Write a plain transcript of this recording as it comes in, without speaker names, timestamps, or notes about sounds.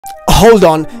Hold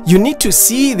on, you need to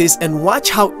see this and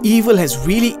watch how evil has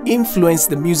really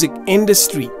influenced the music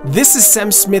industry. This is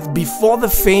Sam Smith before the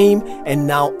fame and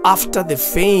now after the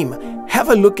fame. Have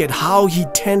a look at how he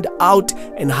turned out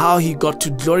and how he got to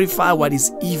glorify what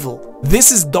is evil.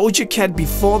 This is Doja Cat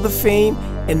before the fame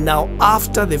and now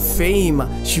after the fame.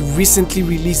 She recently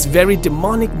released very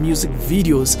demonic music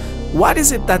videos. What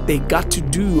is it that they got to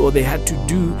do or they had to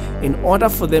do in order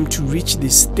for them to reach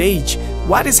this stage?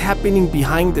 What is happening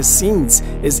behind the scenes?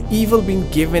 Is evil being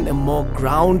given a more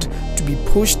ground to be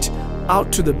pushed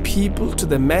out to the people, to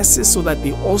the masses, so that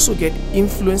they also get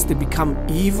influenced, they become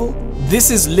evil?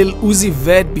 This is Lil Uzi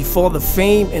Vert before the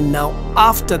fame and now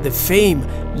after the fame.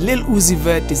 Lil Uzi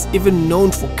Vert is even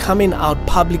known for coming out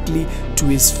publicly to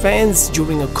his fans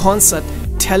during a concert,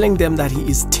 telling them that he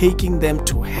is taking them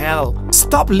to hell.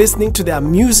 Stop listening to their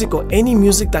music or any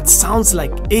music that sounds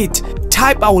like it.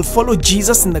 Type "I will follow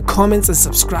Jesus" in the comments and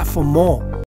subscribe for more.